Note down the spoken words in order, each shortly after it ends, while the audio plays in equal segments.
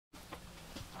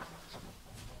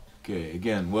Okay,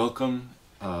 again, welcome.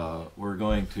 We're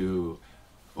going to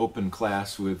open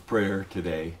class with prayer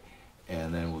today,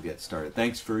 and then we'll get started.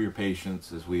 Thanks for your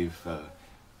patience as we've,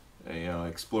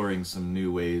 exploring some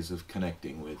new ways of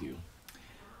connecting with you.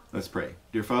 Let's pray.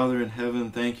 Dear Father in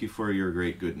heaven, thank you for your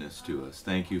great goodness to us.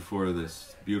 Thank you for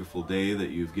this beautiful day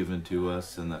that you've given to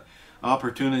us and the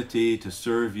opportunity to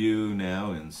serve you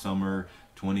now in summer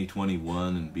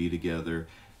 2021 and be together.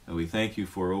 And we thank you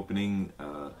for opening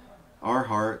our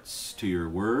hearts to your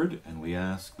word, and we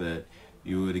ask that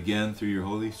you would again, through your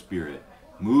Holy Spirit,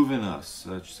 move in us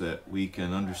such that we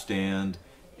can understand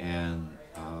and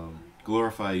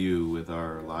glorify you with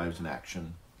our lives in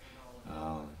action.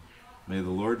 May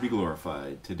the Lord be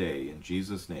glorified today. In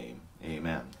Jesus' name,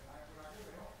 amen.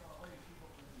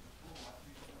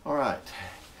 All right.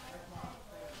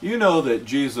 You know that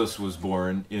Jesus was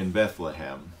born in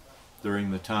Bethlehem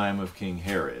during the time of King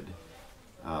Herod.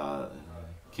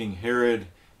 King Herod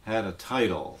had a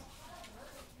title,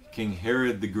 King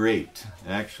Herod the Great.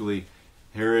 Actually,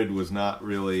 Herod was not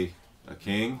really a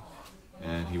king,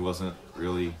 and he wasn't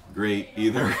really great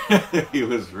either. He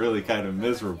was really kind of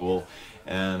miserable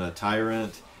and a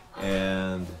tyrant,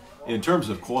 and in terms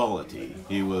of quality,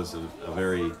 he was a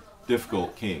very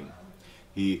difficult king.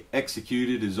 He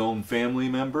executed his own family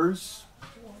members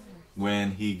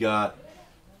when he got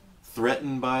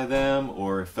threatened by them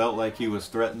or felt like he was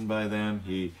threatened by them.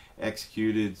 He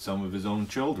executed some of his own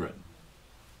children,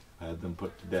 had them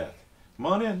put to death. Come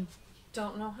on in.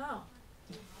 Don't know how.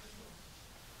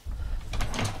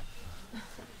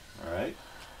 All right.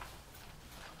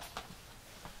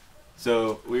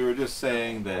 So we were just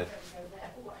saying that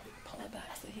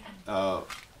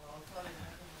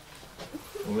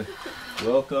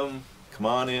welcome. Come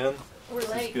on in. We're late.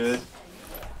 This is good.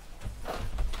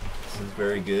 This is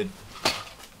very good.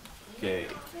 Okay.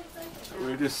 We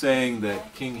were just saying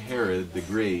that King Herod the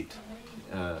Great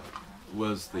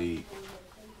was the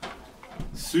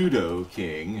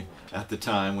pseudo-king at the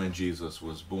time when Jesus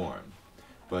was born.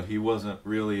 But he wasn't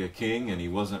really a king, and he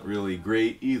wasn't really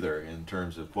great either in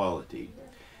terms of quality.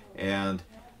 And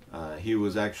he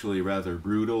was actually rather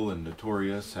brutal and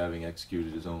notorious, having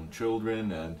executed his own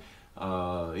children, and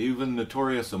even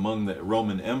notorious among the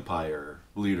Roman Empire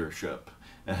leadership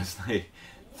as they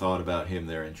thought about him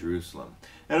there in Jerusalem.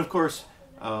 And of course,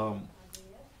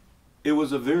 it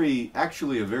was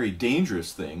actually a very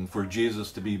dangerous thing for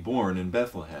Jesus to be born in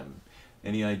Bethlehem.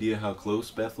 Any idea how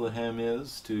close Bethlehem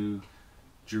is to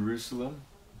Jerusalem?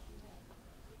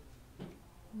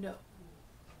 No.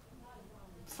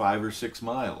 5 or 6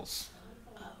 miles.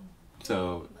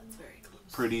 So That's very close.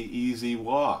 pretty easy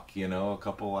walk, a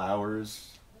couple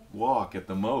hours walk at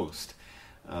the most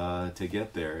to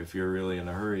get there. If you're really in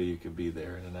a hurry, you could be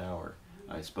there in an hour,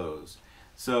 I suppose.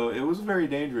 So it was a very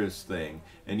dangerous thing.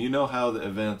 And you know how the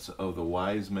events of the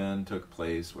wise men took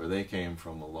place, where they came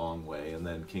from a long way, and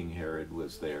then King Herod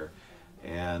was there,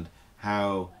 and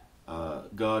how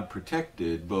God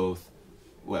protected both,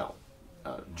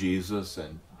 Jesus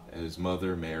and his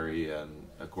mother Mary, and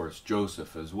of course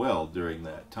Joseph as well during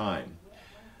that time,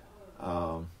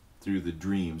 through the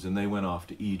dreams. And they went off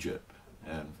to Egypt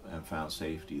and found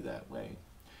safety that way.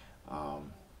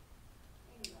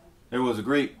 There was a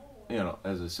great,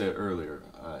 as I said earlier,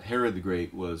 Herod the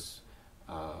Great was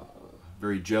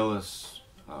very jealous,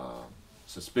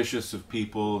 suspicious of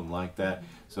people and like that.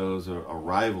 So there was a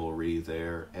rivalry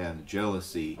there, and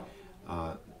jealousy,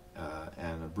 and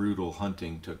a brutal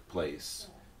hunting took place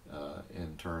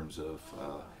in terms of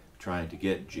trying to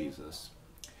get Jesus.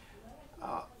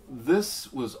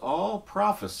 This was all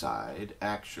prophesied,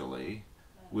 actually,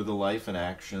 with the life and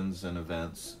actions and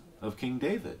events of King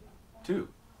David, too.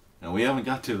 Now, we haven't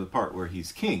got to the part where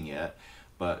he's king yet,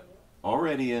 but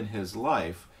already in his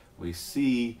life, we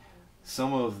see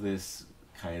some of this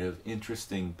kind of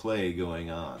interesting play going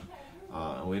on.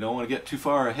 We don't want to get too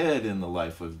far ahead in the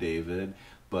life of David,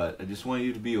 but I just want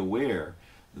you to be aware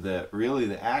that really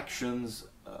the actions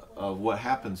of what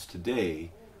happens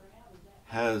today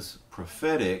has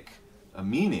prophetic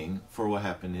meaning for what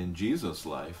happened in Jesus'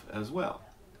 life as well.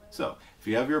 So, if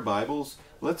you have your Bibles,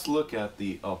 let's look at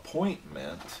the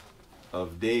appointment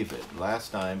of David.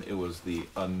 Last time it was the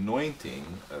anointing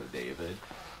of David,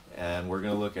 and we're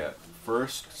going to look at 1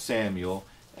 Samuel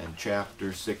and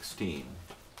chapter 16.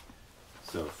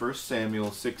 So 1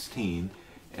 Samuel 16,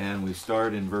 and we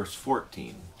start in verse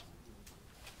 14.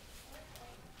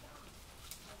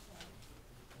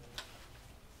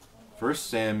 First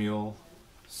Samuel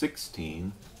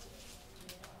 16,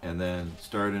 and then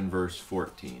start in verse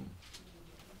 14.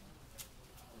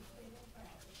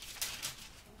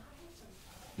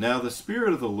 Now the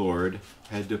Spirit of the Lord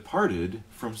had departed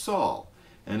from Saul,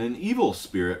 and an evil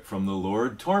spirit from the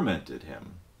Lord tormented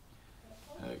him.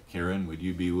 Karen, would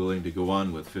you be willing to go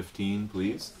on with 15,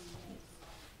 please?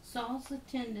 Saul's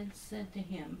attendants said to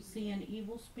him, "See, an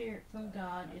evil spirit from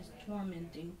God is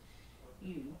tormenting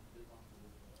you."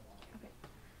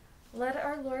 Let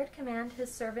our Lord command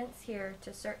his servants here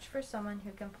to search for someone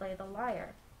who can play the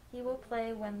lyre. He will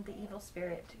play when the evil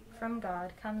spirit from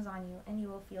God comes on you, and you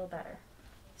will feel better.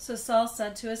 So Saul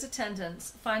said to his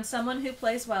attendants, "Find someone who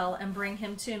plays well and bring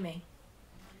him to me."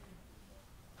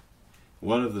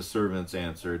 One of the servants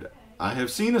answered, "I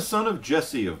have seen a son of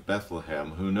Jesse of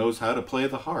Bethlehem who knows how to play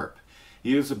the harp.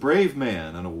 He is a brave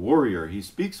man and a warrior. He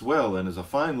speaks well and is a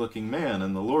fine-looking man,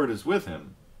 and the Lord is with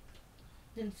him."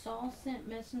 Then Saul sent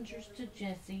messengers to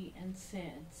Jesse and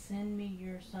said, "Send me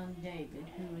your son David,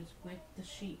 who is with the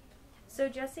sheep." So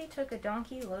Jesse took a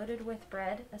donkey loaded with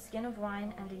bread, a skin of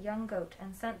wine, and a young goat,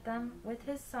 and sent them with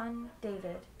his son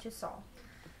David to Saul.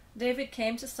 David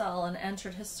came to Saul and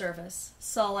entered his service.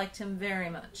 Saul liked him very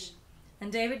much, and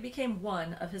David became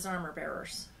one of his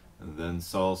armor-bearers. And then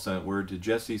Saul sent word to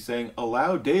Jesse, saying,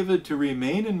 "Allow David to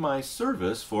remain in my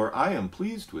service, for I am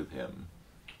pleased with him."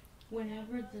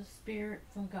 Whenever the spirit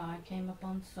from God came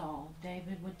upon Saul,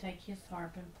 David would take his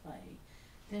harp and play.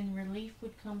 Then relief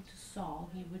would come to Saul,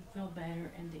 he would feel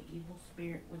better, and the evil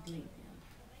spirit would leave him.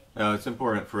 Now, it's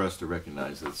important for us to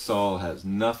recognize that Saul has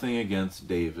nothing against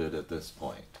David at this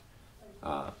point.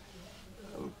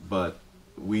 But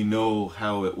we know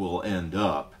how it will end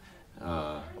up,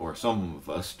 or some of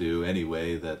us do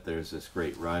anyway, that there's this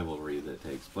great rivalry that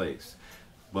takes place.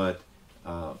 But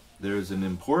there's an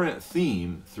important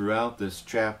theme throughout this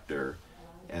chapter,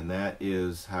 and that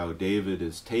is how David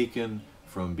is taken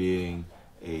from being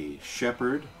a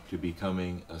shepherd to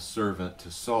becoming a servant to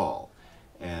Saul.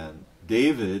 And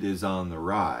David is on the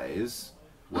rise,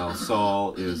 while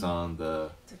Saul is on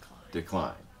the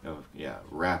decline.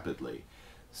 Rapidly.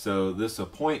 So this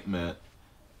appointment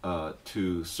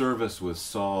to service with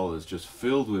Saul is just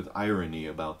filled with irony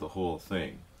about the whole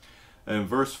thing. In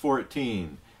verse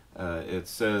 14, it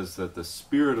says that the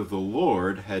Spirit of the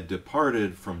Lord had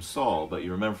departed from Saul. But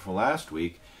you remember from last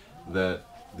week that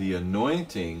the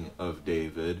anointing of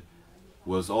David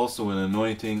was also an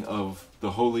anointing of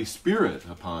the Holy Spirit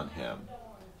upon him.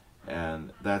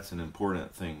 And that's an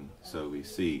important thing. So we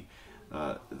see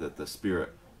that the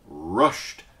Spirit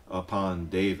rushed upon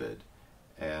David,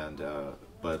 and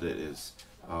but it is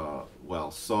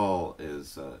while Saul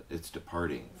is it's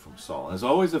departing from Saul. And it's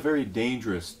always a very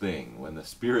dangerous thing when the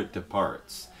Spirit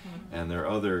departs, and there are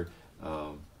other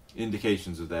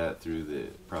indications of that through the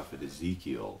prophet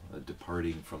Ezekiel,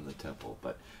 departing from the temple.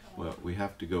 But well, we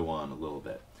have to go on a little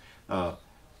bit.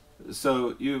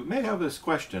 So you may have this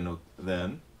question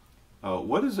then.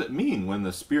 What does it mean when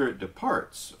the Spirit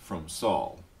departs from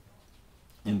Saul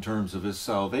in terms of his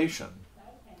salvation?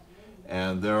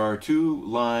 And there are two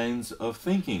lines of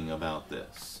thinking about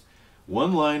this.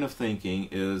 One line of thinking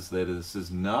is that this is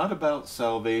not about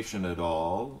salvation at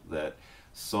all, that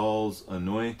Saul's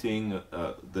anointing,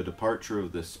 the departure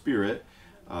of the Spirit,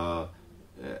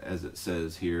 as it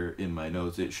says here in my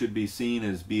notes, it should be seen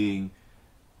as being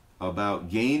about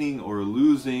gaining or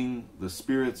losing the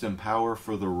Spirit's empower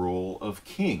for the role of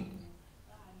king.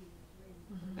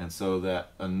 And so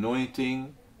that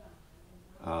anointing,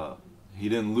 he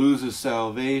didn't lose his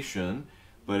salvation,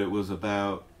 but it was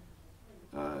about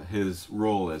his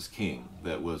role as king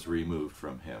that was removed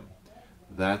from him.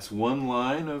 That's one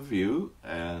line of view,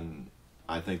 and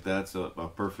I think that's a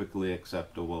perfectly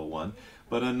acceptable one.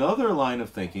 But another line of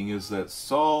thinking is that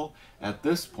Saul, at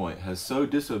this point, has so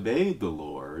disobeyed the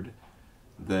Lord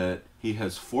that he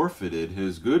has forfeited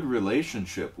his good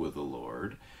relationship with the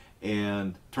Lord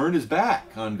and turned his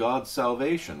back on God's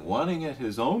salvation, wanting it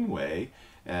his own way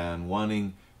and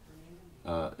wanting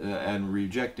and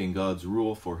rejecting God's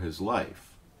rule for his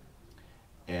life.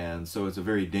 And so it's a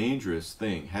very dangerous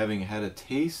thing. Having had a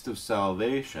taste of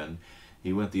salvation,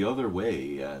 he went the other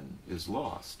way and is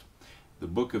lost. The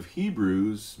book of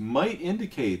Hebrews might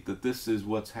indicate that this is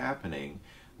what's happening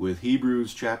with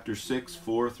Hebrews chapter 6,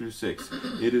 4 through 6.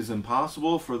 It is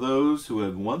impossible for those who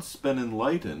have once been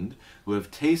enlightened, who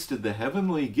have tasted the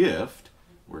heavenly gift,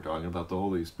 we're talking about the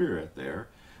Holy Spirit there,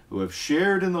 who have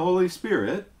shared in the Holy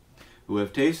Spirit, who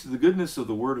have tasted the goodness of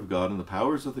the Word of God and the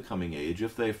powers of the coming age,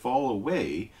 if they fall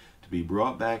away, to be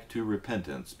brought back to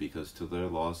repentance, because to their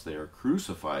loss they are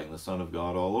crucifying the Son of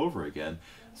God all over again,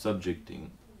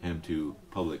 subjecting him to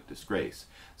public disgrace.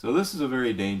 So this is a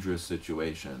very dangerous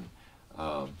situation.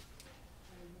 And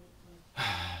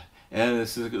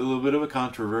this is a little bit of a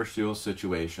controversial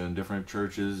situation. Different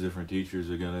churches, different teachers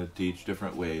are going to teach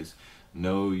different ways.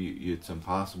 no, it's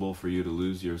impossible for you to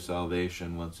lose your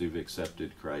salvation once you've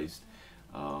accepted Christ.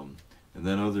 And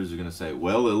then others are going to say,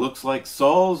 well, it looks like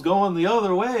Saul's going the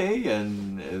other way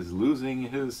and is losing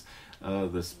his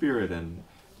the Spirit. And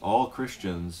all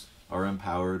Christians are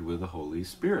empowered with the Holy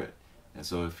Spirit. And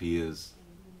so if he is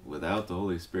without the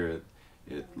Holy Spirit,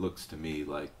 it looks to me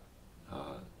like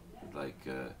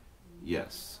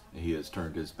yes, he has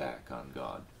turned his back on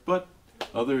God. But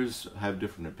others have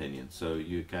different opinions, so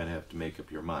you kind of have to make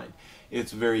up your mind.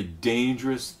 It's a very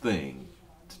dangerous thing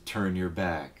to turn your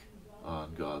back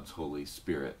on God's Holy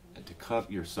Spirit and to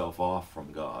cut yourself off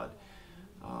from God.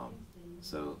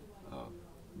 So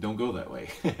don't go that way.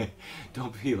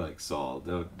 Don't be like Saul.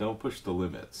 Don't push the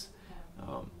limits.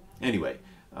 Anyway,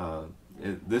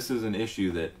 this is an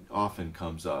issue that often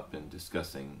comes up in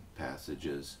discussing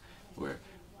passages where,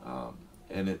 well,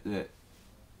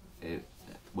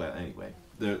 anyway,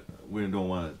 we don't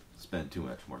want to spend too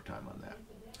much more time on that.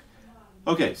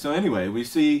 Okay, so anyway, we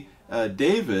see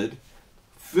David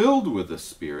filled with the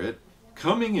Spirit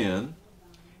coming in,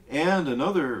 and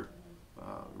another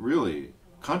really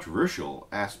controversial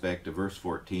aspect of verse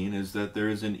 14 is that there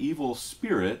is an evil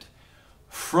spirit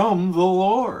from the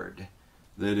Lord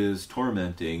that is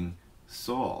tormenting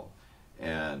Saul.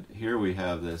 And here we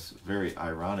have this very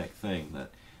ironic thing that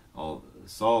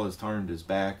Saul has turned his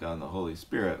back on the Holy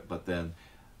Spirit, but then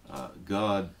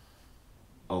God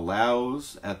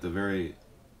allows at the very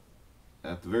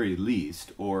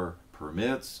least, or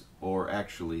permits, or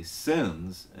actually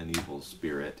sends an evil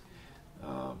spirit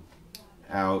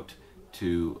out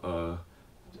to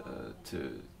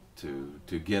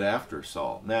get after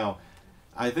Saul. Now,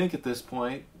 I think at this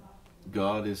point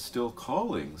God is still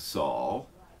calling Saul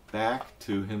back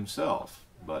to himself,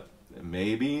 but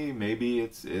maybe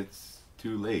it's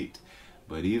too late.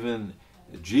 But even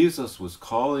Jesus was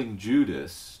calling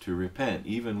Judas to repent,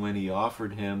 even when he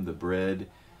offered him the bread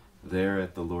there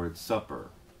at the Lord's Supper.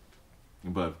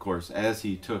 But of course, as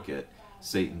he took it,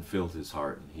 Satan filled his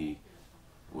heart, and he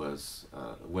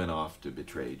went off to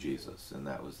betray Jesus, and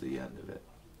that was the end of it.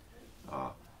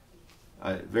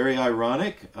 Very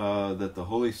ironic that the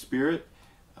Holy Spirit,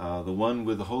 the one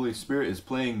with the Holy Spirit, is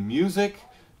playing music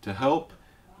to help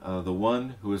the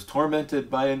one who is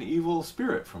tormented by an evil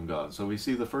spirit from God. So we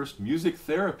see the first music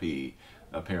therapy,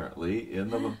 apparently, in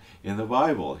the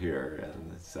Bible here.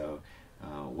 And so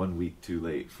 1 week too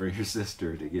late for your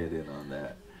sister to get in on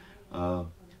that.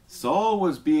 Saul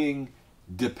was being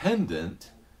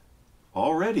dependent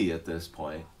already at this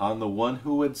point on the one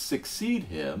who would succeed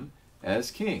him as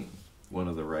king. One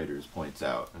of the writers points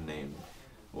out,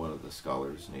 one of the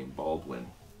scholars named Baldwin.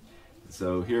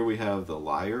 So here we have the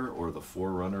lyre, or the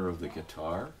forerunner of the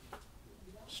guitar,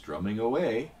 strumming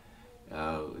away,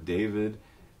 David,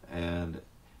 and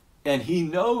he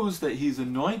knows that he's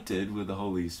anointed with the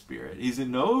Holy Spirit. He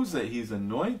knows that he's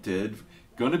anointed,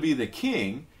 going to be the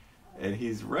king, and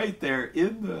he's right there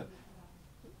in the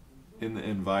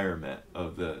environment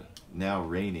of the now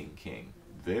reigning king.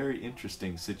 Very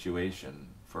interesting situation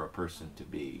for a person to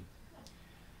be.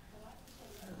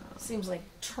 Seems like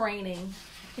training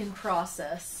in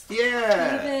process.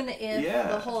 Yeah. Even if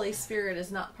the Holy Spirit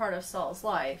is not part of Saul's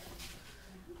life,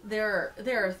 there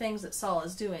are things that Saul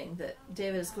is doing that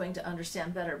David is going to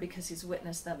understand better because he's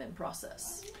witnessed them in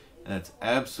process. That's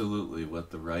absolutely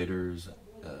what the writers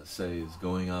say is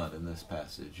going on in this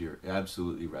passage. You're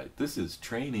absolutely right. This is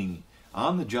training,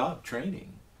 on-the-job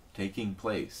training, taking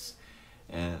place.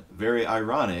 And very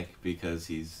ironic, because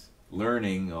he's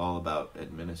learning all about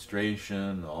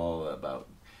administration, all about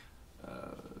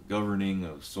governing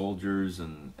of soldiers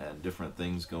and different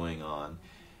things going on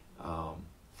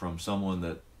from someone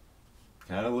that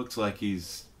kind of looks like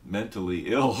he's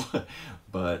mentally ill,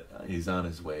 but he's on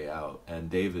his way out. And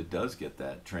David does get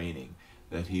that training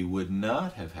that he would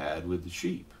not have had with the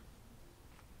sheep.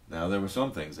 Now, there were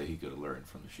some things that he could have learned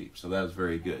from the sheep, so that was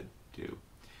very good too.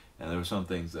 And there were some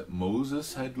things that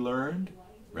Moses had learned,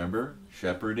 remember,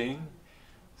 shepherding.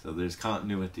 So there's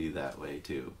continuity that way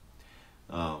too.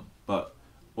 But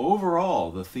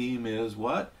overall, the theme is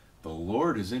what? The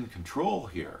Lord is in control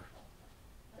here.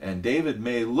 And David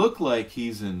may look like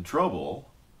he's in trouble,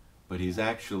 but he's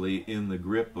actually in the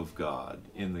grip of God,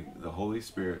 in the Holy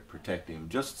Spirit protecting him.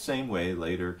 Just the same way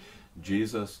later,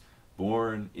 Jesus,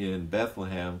 born in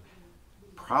Bethlehem,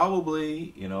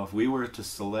 probably, if we were to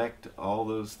select all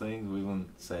those things, we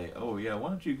wouldn't say, oh yeah, why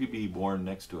don't you be born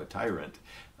next to a tyrant?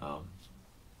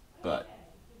 But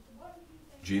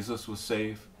Jesus was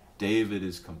safe. David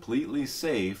is completely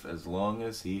safe as long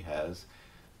as he has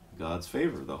God's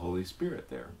favor, the Holy Spirit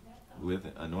there, with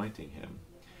anointing him.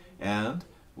 And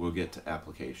we'll get to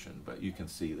application, but you can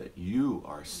see that you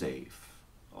are safe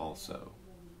also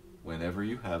whenever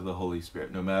you have the Holy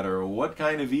Spirit. No matter what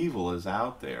kind of evil is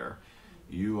out there,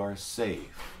 you are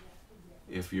safe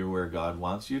if you're where God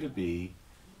wants you to be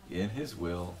in His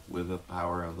will with the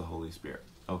power of the Holy Spirit.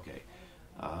 Okay,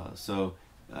 so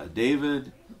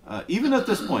David, even at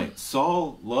this point,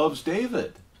 Saul loves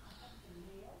David.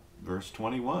 Verse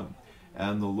 21.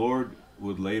 And the Lord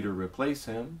would later replace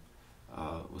him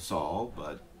with Saul,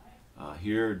 but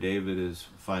here David is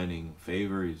finding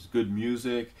favor. He's good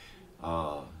music,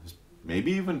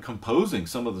 maybe even composing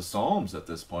some of the Psalms at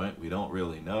this point. We don't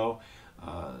really know.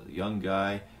 Young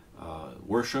guy.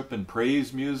 Worship and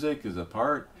praise music is a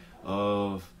part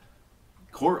of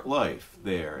court life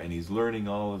there, and he's learning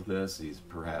all of this. He's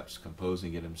perhaps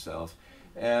composing it himself.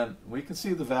 And we can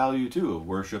see the value, too, of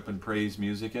worship and praise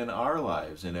music in our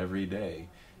lives in every day.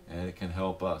 And it can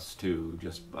help us, too,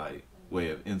 just by way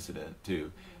of incident,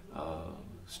 too.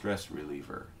 Stress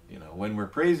reliever. You know, when we're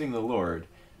praising the Lord,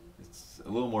 it's a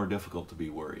little more difficult to be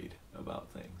worried about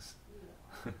things.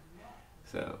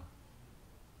 So,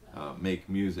 make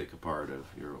music a part of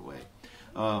your way.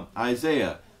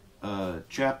 Isaiah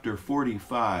chapter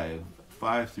 45,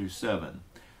 5 through 7.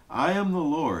 I am the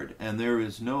Lord, and there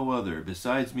is no other.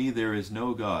 Besides me there is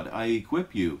no God. I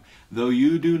equip you, though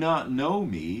you do not know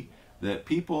me, that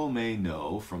people may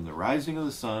know from the rising of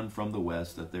the sun from the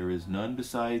west that there is none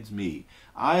besides me.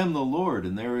 I am the Lord,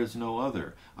 and there is no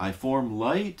other. I form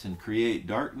light and create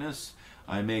darkness.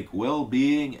 I make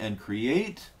well-being and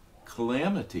create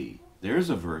calamity. There's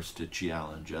a verse to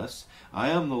challenge us. I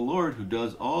am the Lord who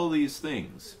does all these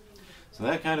things. So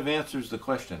that kind of answers the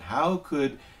question, how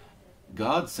could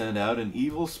God send out an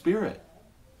evil spirit?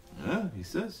 He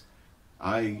says,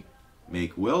 I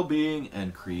make well-being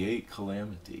and create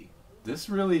calamity. This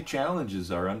really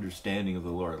challenges our understanding of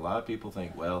the Lord. A lot of people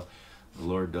think, well, the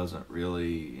Lord doesn't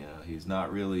really, He's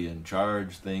not really in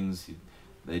charge.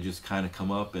 They just kind of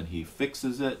come up and He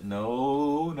fixes it.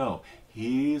 No.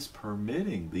 He's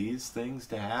permitting these things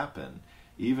to happen,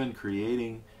 even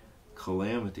creating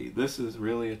calamity. This is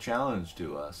really a challenge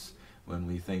to us when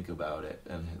we think about it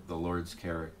and the Lord's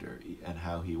character and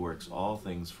how He works all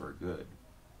things for good.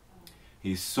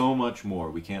 He's so much more.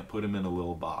 We can't put Him in a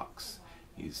little box.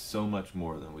 He's so much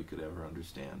more than we could ever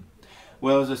understand.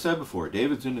 Well, as I said before,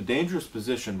 David's in a dangerous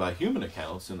position by human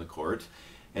accounts in the court,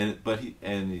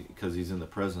 because he's in the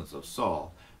presence of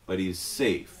Saul, but he's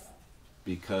safe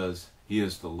because he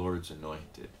is the Lord's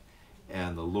anointed.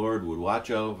 And the Lord would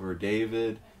watch over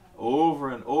David over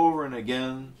and over and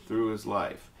again through his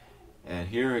life. And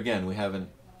here again we have an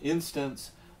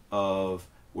instance of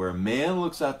where man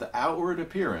looks at the outward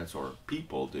appearance, or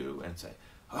people do, and say,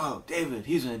 oh, David,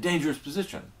 he's in a dangerous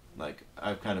position. Like,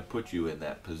 I've kind of put you in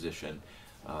that position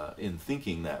in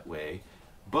thinking that way.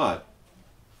 But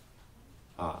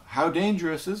how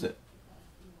dangerous is it?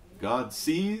 God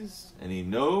sees, and He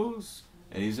knows,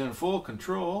 and He's in full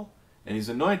control, and He's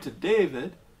anointed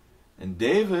David, and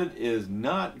David is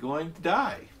not going to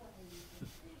die.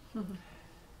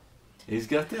 He's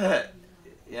got that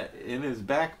in his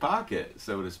back pocket,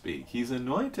 so to speak. He's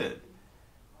anointed.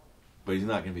 But he's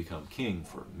not going to become king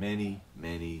for many,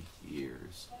 many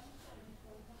years.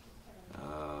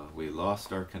 We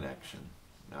lost our connection.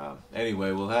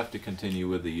 Anyway, we'll have to continue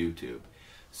with the YouTube.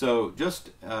 So just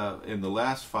in the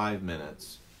last 5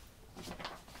 minutes,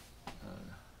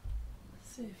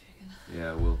 See if you can.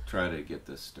 yeah, we'll try to get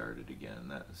this started again.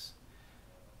 That was,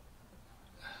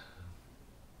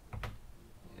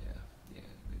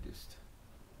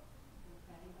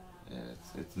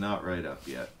 it's not right up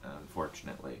yet,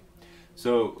 unfortunately.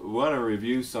 So we want to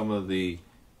review some of the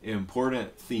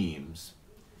important themes.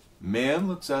 Man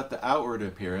looks at the outward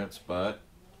appearance, but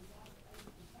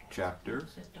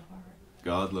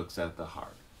God looks at the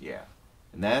heart. Yeah.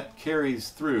 And that carries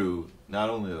through not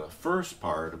only the first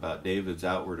part about David's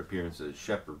outward appearance as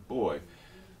shepherd boy,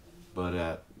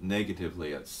 but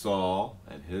negatively at Saul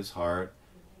and his heart,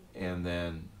 and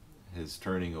then his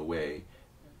turning away.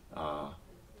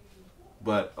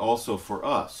 But also for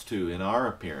us, too, in our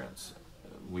appearance.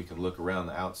 We can look around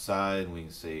the outside and we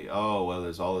can say, oh, well,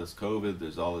 there's all this COVID,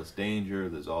 there's all this danger,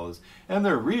 there's all this... And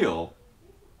they're real,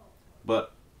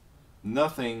 but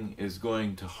nothing is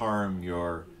going to harm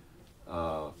your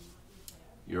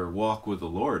walk with the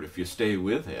Lord if you stay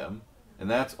with Him. And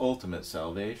that's ultimate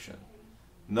salvation.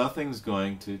 Nothing's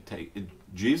going to take...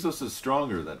 Jesus is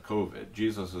stronger than COVID.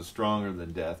 Jesus is stronger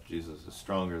than death. Jesus is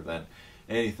stronger than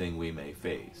anything we may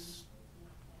face.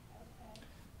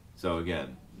 So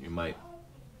again, you might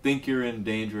think you're in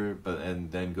danger,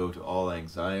 and then go to all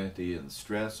anxiety and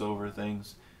stress over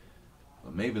things.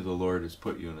 But maybe the Lord has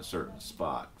put you in a certain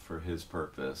spot for his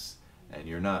purpose, and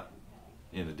you're not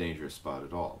in a dangerous spot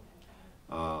at all.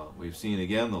 We've seen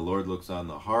again, the Lord looks on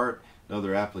the heart.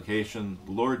 Another application,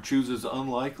 the Lord chooses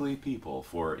unlikely people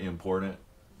for important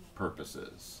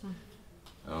purposes.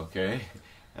 Okay?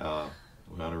 We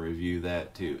want to review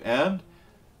that too. And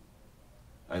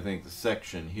I think the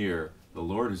section here, the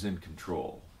Lord is in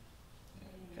control.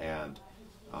 And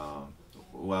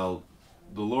while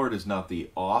the Lord is not the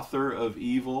author of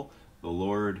evil, the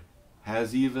Lord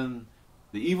has even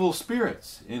the evil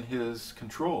spirits in his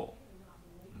control.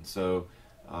 And so,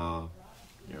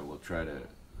 we'll try to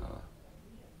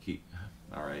keep...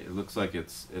 All right, it looks like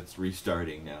it's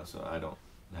restarting now, so I don't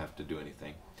have to do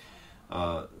anything.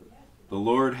 The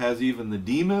Lord has even the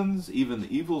demons, even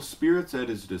the evil spirits at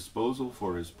his disposal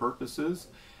for his purposes,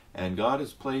 and God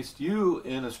has placed you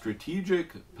in a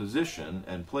strategic position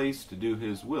and place to do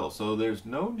his will. So there's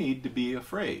no need to be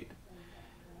afraid,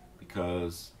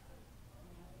 because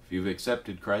if you've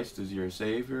accepted Christ as your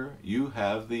Savior, you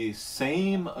have the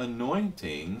same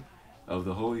anointing of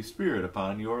the Holy Spirit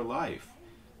upon your life.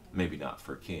 Maybe not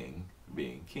for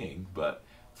being king, but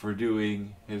for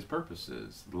doing his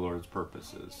purposes, the Lord's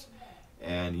purposes.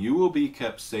 And you will be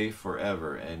kept safe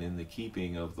forever and in the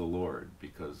keeping of the Lord,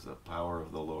 because the power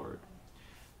of the Lord.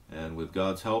 And with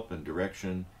God's help and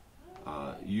direction,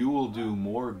 you will do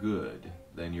more good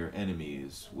than your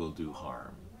enemies will do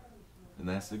harm. And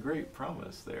that's a great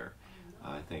promise there,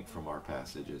 I think, from our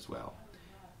passage as well.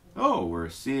 Oh, we're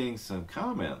seeing some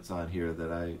comments on here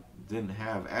that I didn't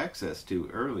have access to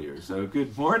earlier. So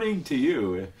good morning to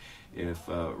you. If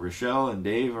Rochelle and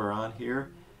Dave are on here.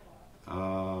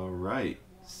 Right.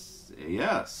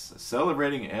 Yes,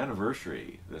 celebrating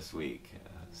anniversary this week.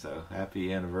 So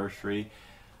happy anniversary.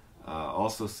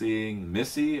 Also seeing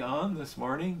Missy on this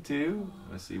morning too.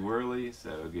 Missy Worley.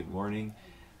 So good morning.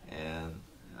 And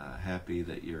happy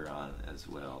that you're on as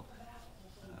well.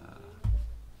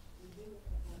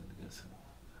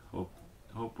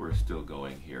 Hope we're still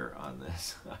going here on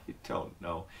this. I don't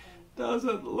know.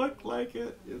 Doesn't look like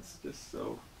it. It's just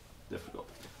so difficult.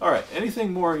 All right.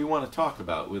 Anything more you want to talk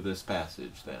about with this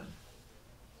passage then?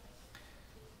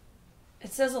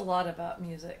 It says a lot about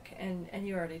music, and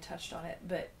you already touched on it,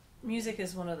 but music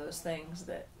is one of those things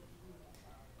that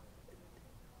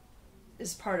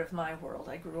is part of my world.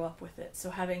 I grew up with it.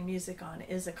 So having music on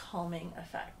is a calming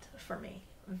effect for me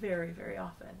very, very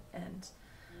often. And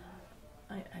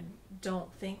I don't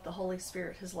think the Holy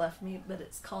Spirit has left me, but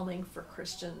it's calming for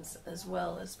Christians as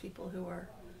well as people who are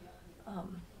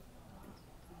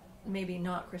maybe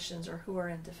not Christians or who are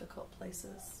in difficult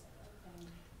places.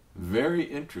 Very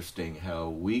interesting how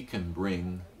we can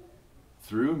bring,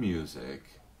 through music,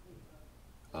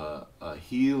 a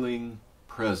healing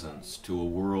presence to a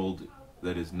world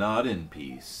that is not in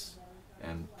peace,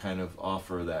 and kind of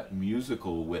offer that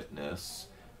musical witness,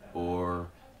 or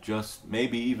just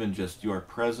maybe even just your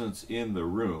presence in the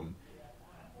room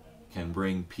can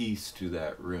bring peace to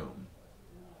that room.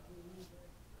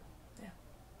 Yeah.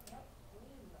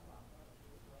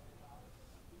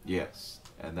 Yes,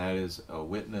 and that is a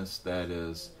witness. That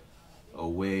is a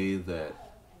way that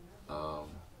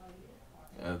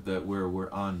that we're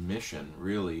on mission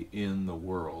really in the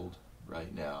world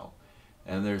right now.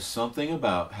 And there's something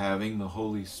about having the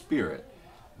Holy Spirit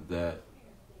that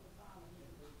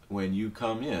when you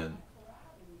come in,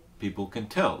 people can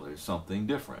tell there's something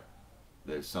different.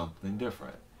 There's something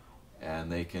different.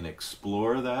 And they can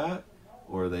explore that,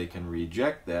 or they can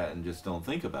reject that and just don't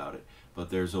think about it. But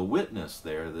there's a witness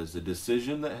there. There's a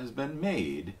decision that has been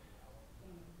made.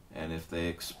 And if they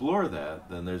explore that,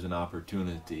 then there's an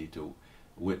opportunity to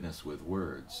witness with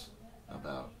words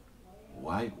about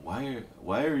why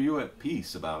are you at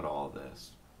peace about all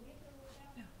this?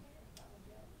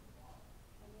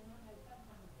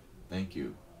 Thank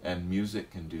you. And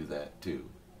music can do that too.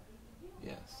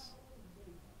 Yes.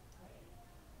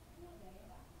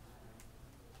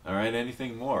 All right,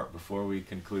 anything more before we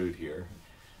conclude here?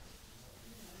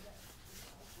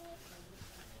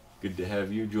 Good to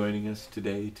have you joining us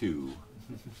today too.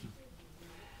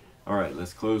 All right,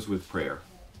 let's close with prayer.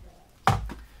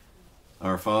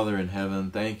 Our Father in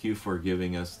heaven, thank you for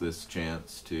giving us this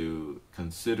chance to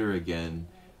consider again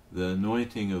the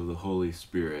anointing of the Holy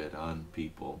Spirit on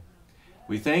people.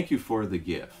 We thank you for the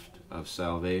gift of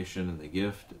salvation and the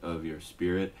gift of your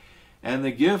Spirit and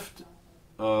the gift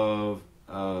of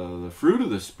the fruit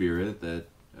of the Spirit that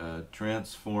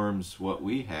transforms what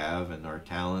we have and our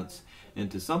talents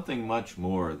into something much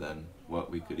more than what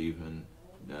we could even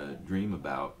dream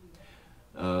about.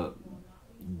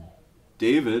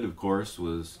 David, of course,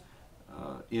 was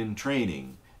in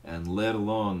training and led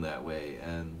along that way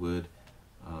and would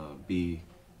be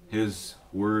his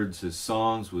words, his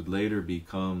songs would later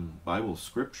become Bible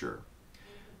scripture.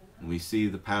 And we see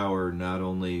the power not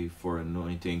only for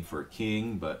anointing for a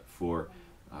king, but for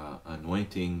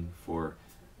anointing for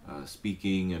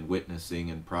speaking and witnessing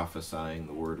and prophesying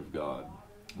the Word of God.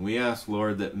 And we ask,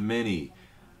 Lord, that many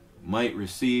might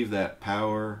receive that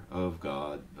power of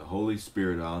God, the Holy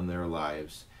Spirit on their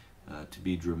lives, to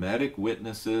be dramatic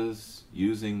witnesses,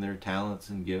 using their talents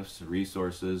and gifts and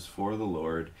resources for the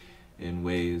Lord in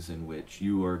ways in which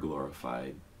you are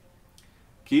glorified.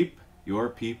 Keep your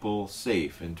people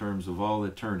safe in terms of all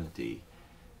eternity.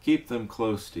 Keep them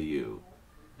close to you,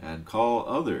 and call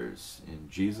others. In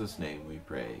Jesus' name we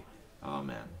pray.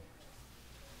 Amen.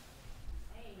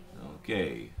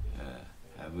 Okay,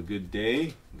 have a good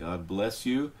day. God bless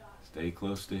you. Stay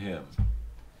close to him.